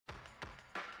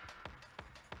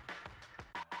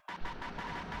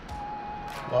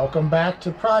Welcome back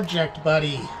to Project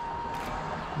Buddy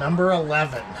number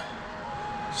 11.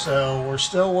 So we're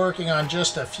still working on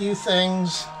just a few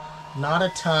things, not a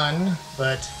ton,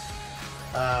 but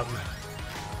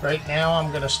right now I'm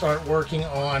going to start working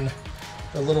on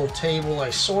the little table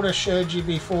I sort of showed you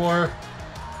before,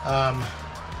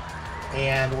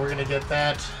 and we're going to get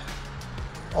that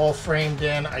all framed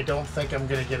in. I don't think I'm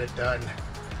going to get it done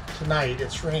tonight.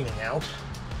 It's raining out.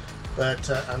 But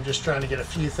I'm just trying to get a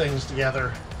few things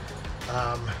together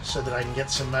so that I can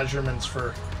get some measurements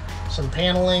for some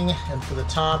paneling and for the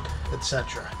top,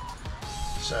 etc.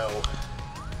 So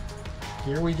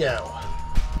here we go.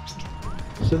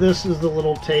 So this is the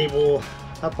little table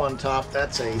up on top.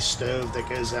 That's a stove that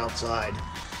goes outside.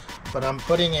 But I'm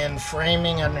putting in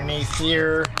framing underneath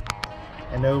here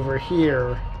and over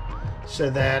here so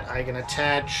that I can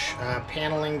attach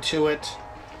paneling to it.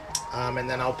 And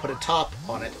then I'll put a top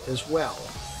on it as well.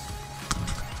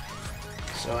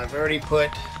 So I've already put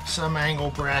some angle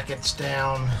brackets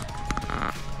down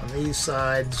on these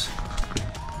sides.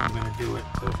 I'm going to do it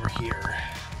over here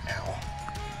now.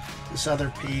 This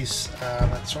other piece,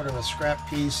 that's sort of a scrap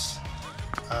piece.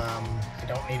 I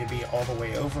don't need to be all the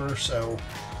way over, so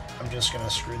I'm just going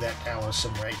to screw that down with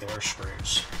some regular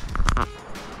screws.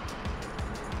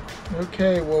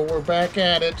 Okay, well, we're back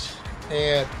at it,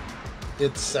 and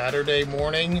it's Saturday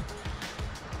morning,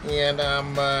 and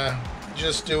I'm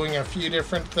just doing a few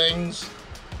different things.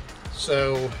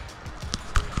 So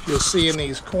you'll see in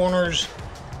these corners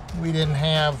we didn't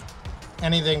have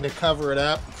anything to cover it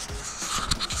up,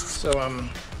 so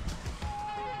I'm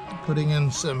putting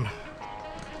in some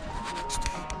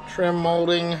trim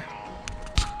molding,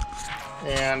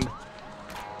 and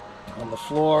on the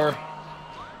floor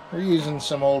we're using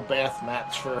some old bath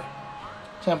mats for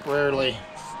temporarily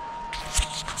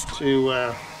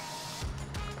to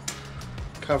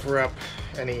cover up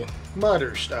any mud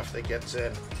or stuff that gets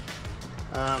in.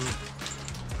 I'm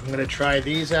going to try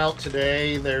these out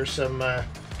today. There's some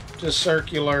just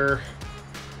circular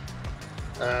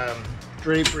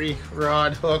drapery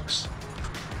rod hooks,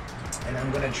 and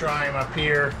I'm going to try them up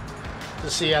here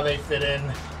to see how they fit in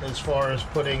as far as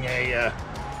putting a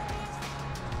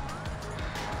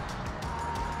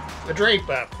drape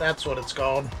up. That's what it's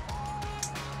called.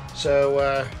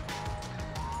 So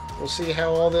we'll see how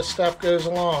all this stuff goes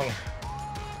along.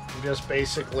 I'm just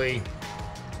basically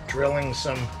drilling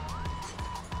some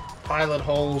pilot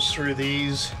holes through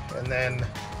these and then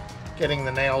getting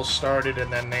the nails started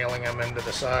and then nailing them into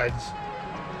the sides.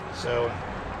 So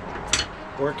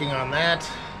working on that,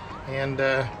 and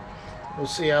we'll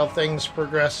see how things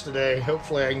progress today.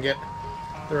 Hopefully I can get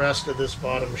the rest of this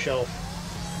bottom shelf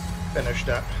finished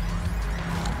up.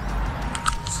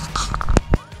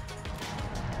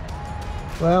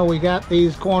 Well, we got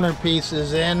these corner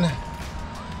pieces in.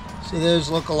 See, those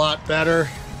look a lot better.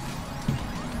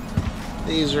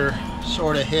 These are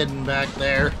sort of hidden back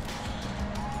there.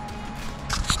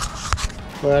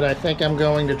 But I think I'm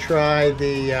going to try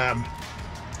the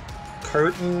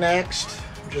curtain next.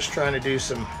 I'm just trying to do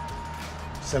some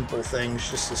simple things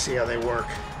just to see how they work.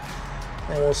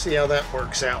 And we'll see how that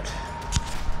works out.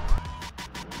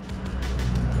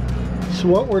 So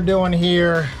what we're doing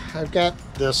here, I've got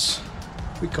this,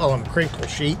 we call them crinkle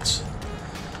sheets,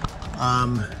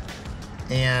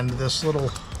 and this little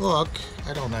hook,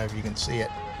 I don't know if you can see it,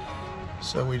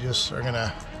 so we just are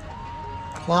gonna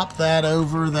plop that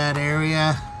over that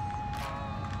area.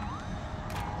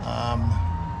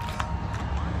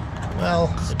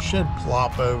 Well, it should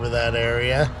plop over that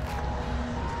area,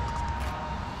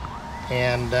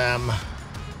 and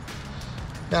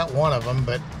got one of them,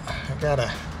 but I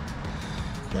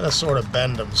gotta sort of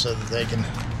bend them so that they can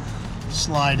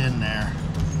slide in there.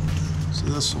 So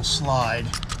this will slide,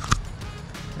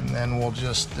 and then we'll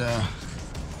just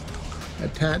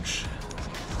attach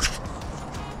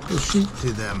the sheet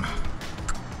to them.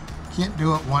 Can't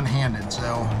do it one-handed,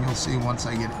 so you'll see once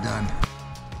I get it done.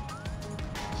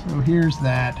 So here's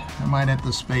that. I might have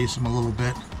to space them a little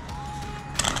bit,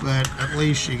 but at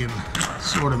least you can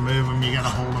sort of move them. You got to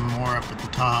hold them more up at the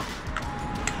top,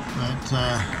 but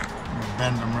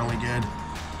bend them really good.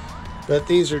 But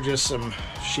these are just some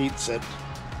sheets that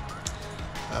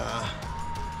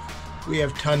we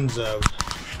have tons of.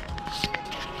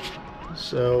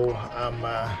 So I'm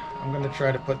going to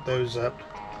try to put those up.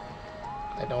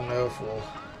 I don't know if we'll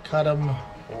cut them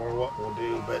or what we'll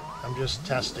do, but I'm just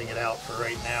testing it out for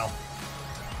right now.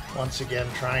 Once again,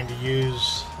 trying to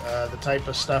use the type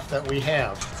of stuff that we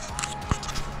have.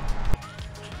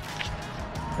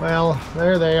 Well,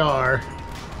 there they are.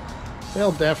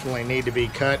 They'll definitely need to be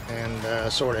cut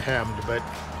and sort of hemmed, but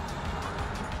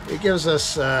it gives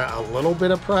us a little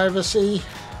bit of privacy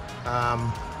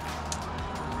and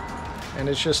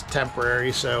it's just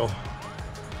temporary, so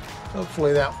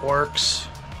hopefully that works.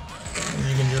 And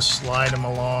you can just slide them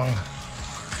along.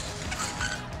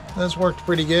 That's worked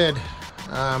pretty good.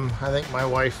 I think my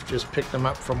wife just picked them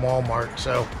up from Walmart,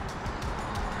 so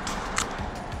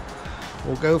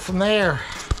we'll go from there.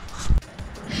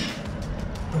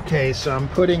 Okay, so I'm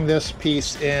putting this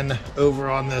piece in over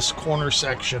on this corner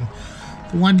section.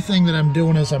 The one thing that I'm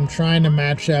doing is I'm trying to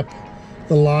match up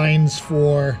the lines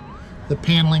for the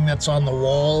paneling that's on the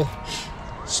wall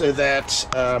so that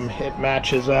it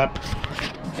matches up.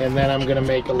 And then I'm going to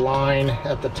make a line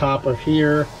at the top of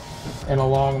here and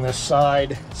along this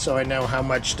side so I know how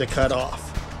much to cut off.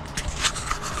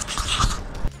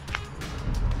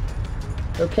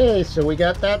 Okay, so we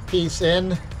got that piece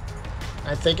in.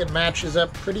 I think it matches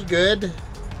up pretty good.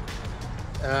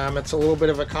 It's a little bit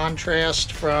of a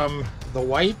contrast from the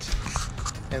white.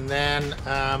 And then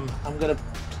I'm going to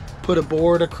put a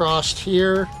board across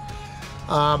here,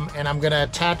 and I'm going to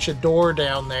attach a door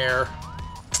down there.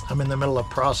 I'm in the middle of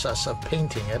process of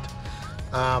painting it.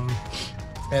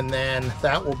 And then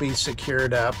that will be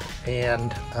secured up,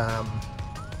 and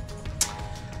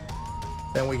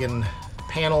then we can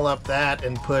panel up that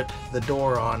and put the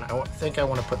door on. I think I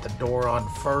want to put the door on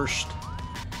first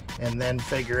and then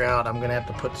figure out I'm going to have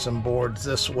to put some boards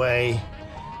this way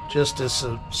just as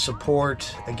a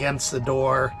support against the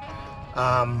door,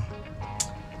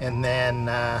 and then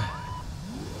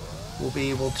we'll be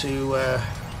able to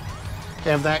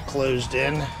have that closed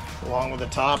in along with the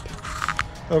top.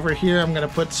 Over here I'm going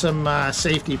to put some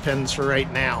safety pins for right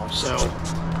now, so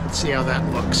let's see how that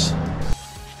looks.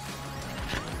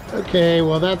 Okay,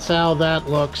 well that's how that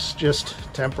looks, just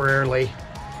temporarily.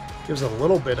 Gives a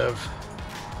little bit of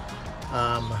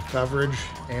coverage,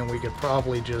 and we could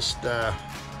probably just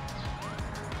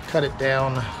cut it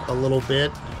down a little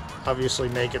bit, obviously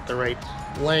make it the right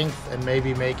length, and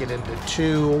maybe make it into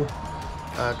two,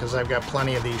 because I've got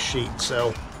plenty of these sheets,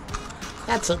 so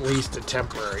that's at least a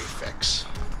temporary fix.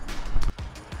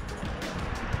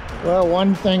 Well,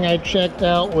 one thing I checked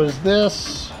out was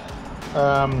this.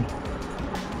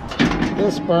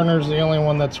 This burner's the only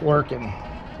one that's working,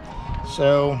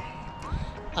 so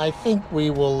I think we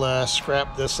will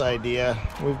scrap this idea.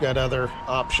 We've got other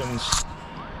options,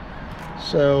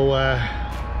 so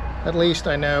at least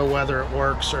I know whether it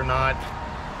works or not.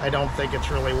 I don't think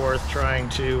it's really worth trying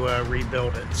to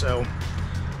rebuild it, so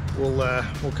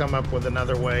we'll come up with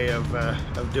another way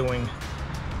of doing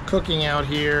cooking out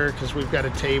here, because we've got a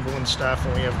table and stuff,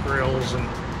 and we have grills and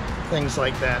things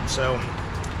like that, so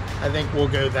I think we'll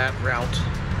go that route.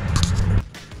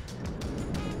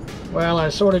 Well, I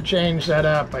sort of changed that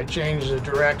up. I changed the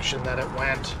direction that it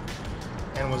went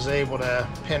and was able to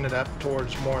pin it up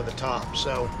towards more of the top,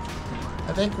 so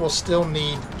I think we'll still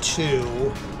need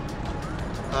two,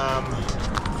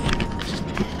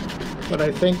 but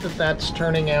I think that that's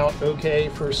turning out okay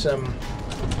for some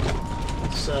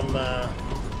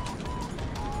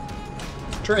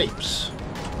drapes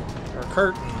or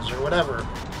curtains or whatever,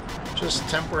 just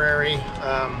temporary.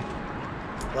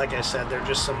 Like I said, they're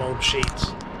just some old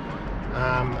sheets,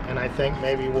 and I think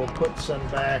maybe we'll put some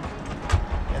back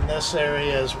in this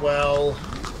area as well,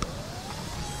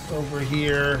 over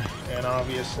here, and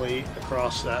obviously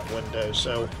across that window.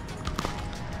 So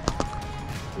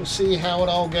we'll see how it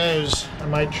all goes. I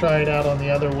might try it out on the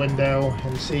other window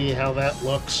and see how that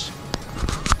looks.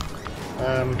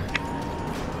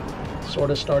 Sort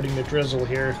of starting to drizzle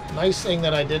here. Nice thing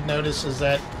that I did notice is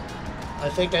that I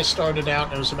think I started out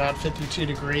and it was about 52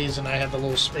 degrees and I had the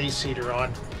little space heater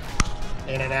on,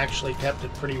 and it actually kept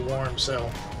it pretty warm.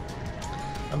 So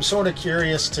I'm sort of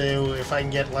curious to if I can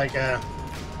get like a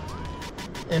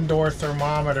indoor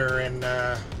thermometer and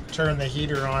turn the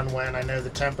heater on when I know the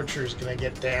temperature is going to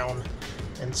get down,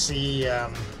 and see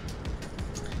how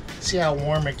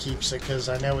warm it keeps it, because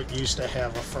I know it used to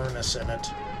have a furnace in it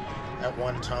at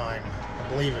one time. I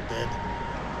believe it did.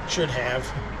 Should have,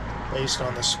 based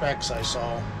on the specs I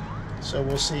saw. So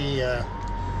we'll see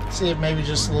if maybe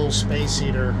just a little space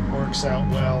heater works out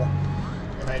well.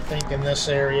 And I think in this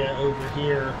area over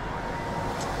here,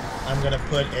 I'm going to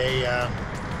put a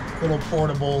little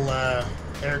portable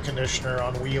air conditioner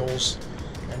on wheels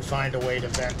and find a way to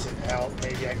vent it out.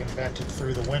 Maybe I can vent it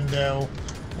through the window,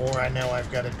 or I know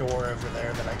I've got a door over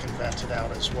there that I can vent it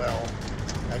out as well.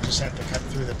 I just have to cut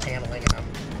through the paneling, and I'm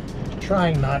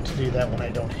trying not to do that when I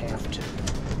don't have to.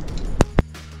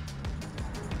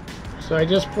 So I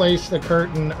just placed the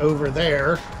curtain over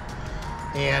there,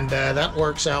 and that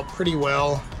works out pretty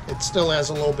well. It still has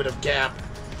a little bit of gap,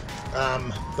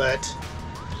 but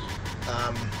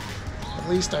at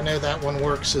least I know that one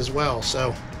works as well.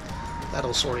 So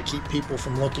that'll sort of keep people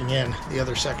from looking in. The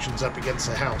other section's up against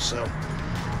the house, so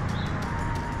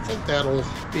I think that'll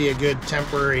be a good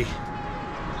temporary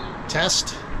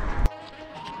test.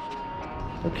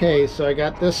 Okay, so I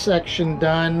got this section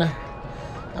done.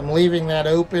 I'm leaving that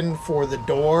open for the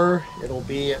door. It'll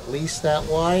be at least that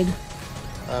wide,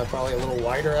 probably a little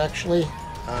wider actually.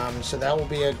 So that will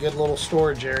be a good little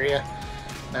storage area.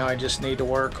 Now I just need to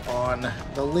work on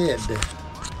the lid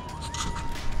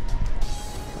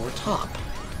or top.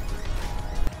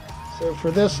 So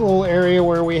for this little area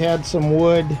where we had some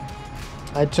wood,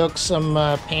 I took some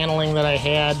paneling that I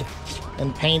had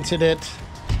and painted it.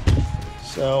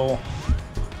 So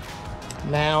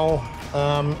now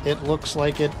it looks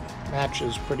like it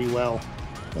matches pretty well,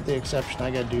 with the exception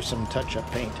I got to do some touch-up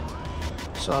paint.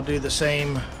 So I'll do the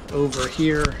same over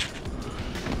here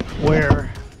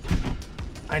where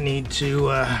I need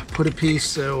to put a piece,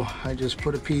 so I just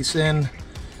put a piece in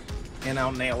and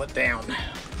I'll nail it down.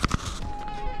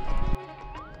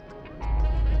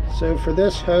 So for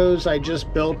this hose, I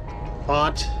just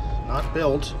bought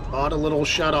a little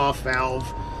shut-off valve.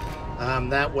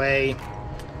 That way,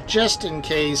 just in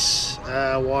case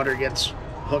water gets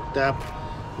hooked up,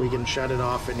 we can shut it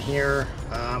off in here.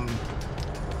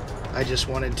 I just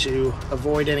wanted to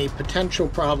avoid any potential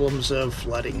problems of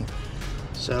flooding.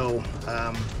 So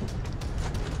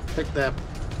picked that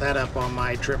up on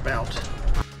my trip out.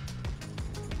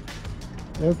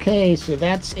 Okay, so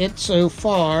that's it so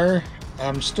far.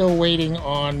 I'm still waiting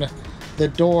on the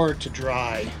door to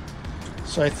dry.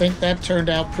 So I think that turned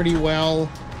out pretty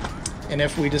well. And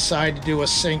if we decide to do a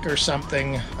sink or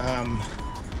something,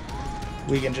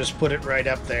 we can just put it right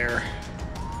up there.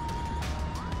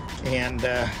 And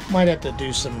might have to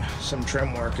do some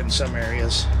trim work in some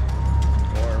areas,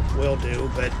 or will do,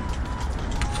 but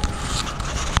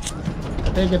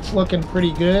I think it's looking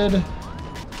pretty good.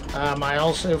 I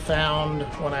also found,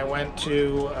 when I went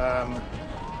to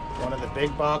one of the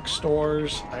big box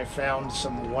stores, I found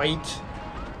some white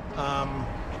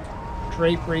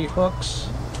drapery hooks.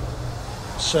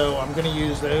 So I'm going to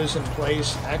use those in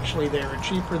place. Actually, they were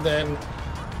cheaper than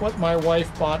what my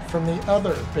wife bought from the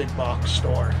other big box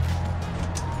store.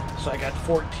 So I got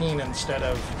 14 instead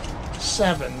of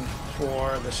 7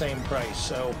 for the same price.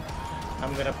 So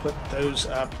I'm going to put those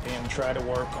up and try to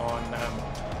work on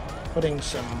putting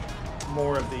some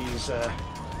more of these,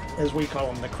 as we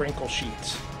call them, the crinkle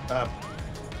sheets up.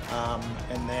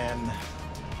 And then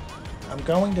I'm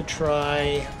going to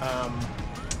try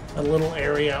a little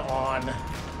area on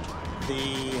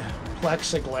the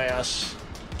plexiglass.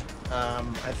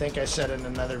 I think I said in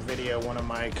another video, one of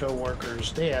my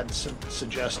co-workers, they had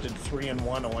suggested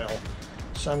 3-in-1 oil.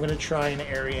 So I'm going to try an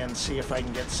area and see if I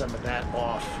can get some of that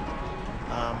off.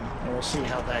 And we'll see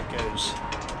how that goes.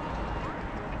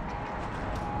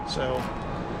 So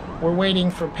we're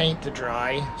waiting for paint to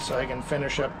dry so I can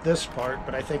finish up this part,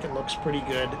 but I think it looks pretty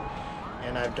good.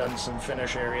 And I've done some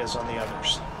finish areas on the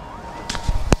others.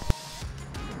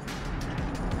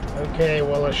 Okay,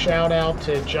 well, a shout out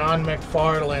to John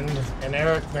McFarland and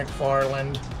Eric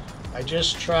McFarland. I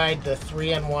just tried the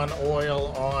 3-in-1 oil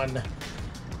on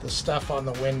the stuff on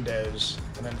the windows,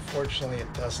 and unfortunately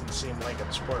it doesn't seem like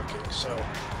it's working, so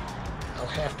I'll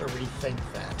have to rethink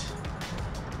that,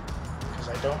 because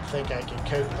I don't think I can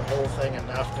coat the whole thing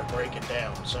enough to break it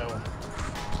down. So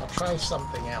I'll try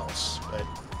something else, but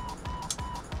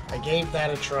I gave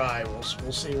that a try. We'll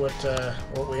see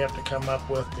what we have to come up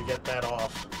with to get that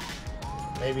off.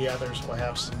 Maybe others will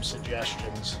have some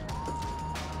suggestions,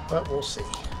 but we'll see.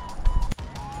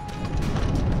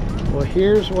 Well,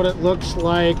 here's what it looks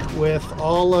like with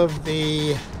all of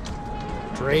the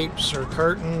drapes or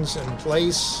curtains in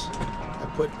place.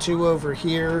 I put 2 over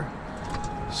here,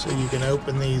 so you can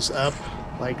open these up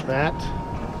like that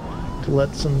to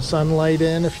let some sunlight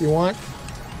in if you want.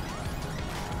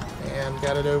 And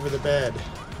got it over the bed.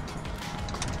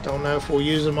 Don't know if we'll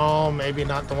use them all, maybe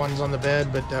not the ones on the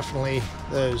bed, but definitely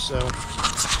those. So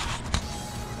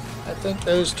I think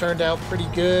those turned out pretty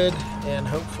good, and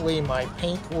hopefully my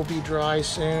paint will be dry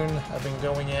soon. I've been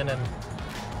going in and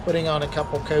putting on a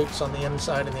couple coats on the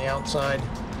inside and the outside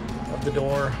of the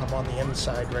door. I'm on the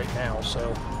inside right now,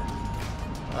 so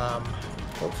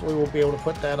hopefully we'll be able to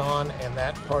put that on, and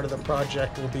that part of the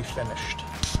project will be finished.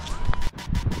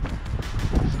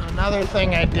 So another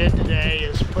thing I did today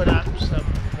is put up some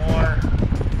more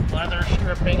leather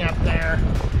stripping up there.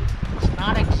 It's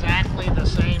not exactly the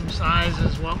same size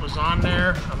as what was on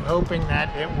there. I'm hoping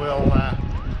that it will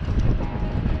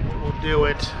do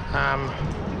it.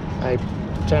 I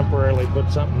temporarily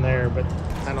put something there, but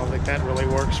I don't think that really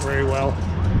works very well.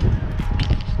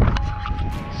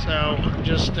 So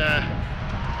just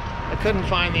I couldn't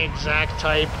find the exact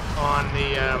type on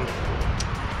the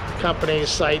company's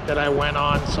site that I went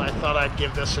on, so I thought I'd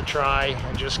give this a try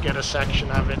and just get a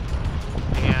section of it.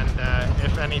 And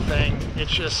if anything,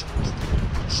 it's just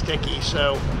sticky,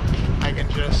 so I can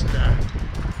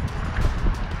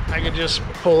just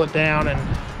pull it down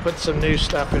and put some new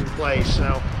stuff in place.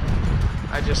 So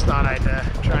I just thought I'd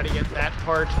try to get that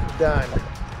part done.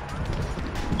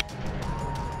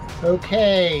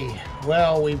 Okay,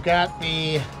 well, we've got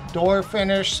the door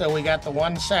finished, so we got the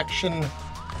one section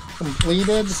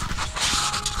completed. So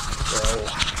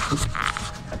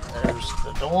there's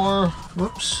the door.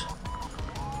 Whoops.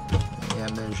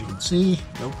 And as you can see,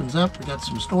 it opens up. We got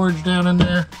some storage down in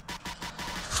there.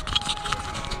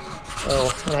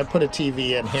 Oh, and I put a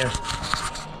TV in here.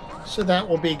 So that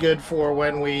will be good for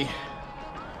when we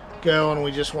go and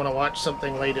we just want to watch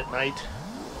something late at night.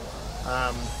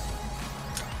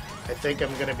 I think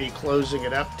I'm going to be closing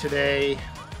it up today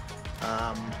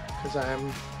because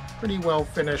I'm pretty well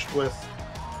finished with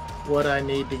what I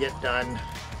need to get done.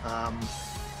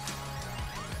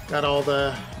 Got all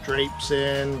the drapes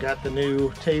in, got the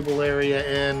new table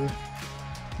area in,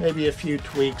 maybe a few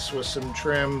tweaks with some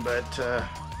trim, but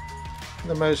for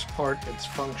the most part it's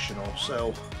functional.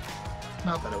 So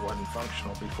not that it wasn't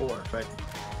functional before, but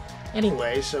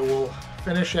anyway, so we'll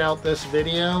finish out this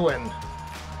video and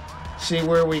see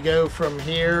where we go from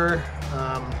here.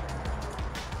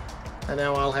 I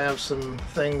know I'll have some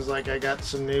things like I got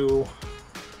some new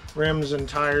rims and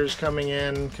tires coming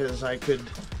in because I could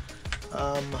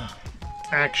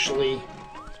actually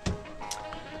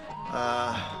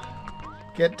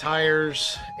get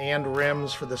tires and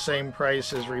rims for the same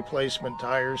price as replacement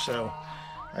tires, so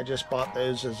I just bought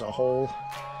those as a whole.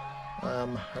 I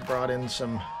brought in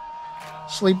some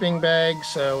sleeping bags,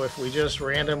 so if we just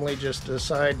randomly just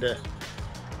decide to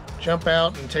jump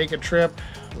out and take a trip,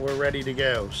 we're ready to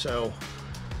go. So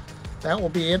that will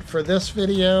be it for this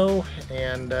video,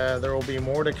 and there will be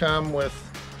more to come with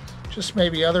just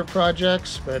maybe other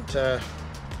projects, but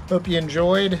hope you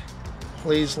enjoyed.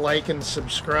 Please like and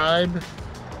subscribe.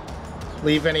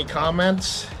 Leave any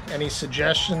comments, any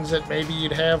suggestions that maybe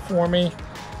you'd have for me.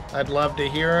 I'd love to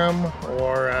hear them,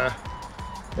 or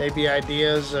maybe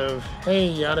ideas of, hey,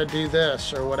 you ought to do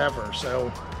this or whatever.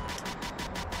 So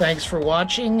thanks for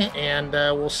watching, and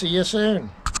we'll see you soon.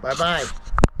 Bye-bye.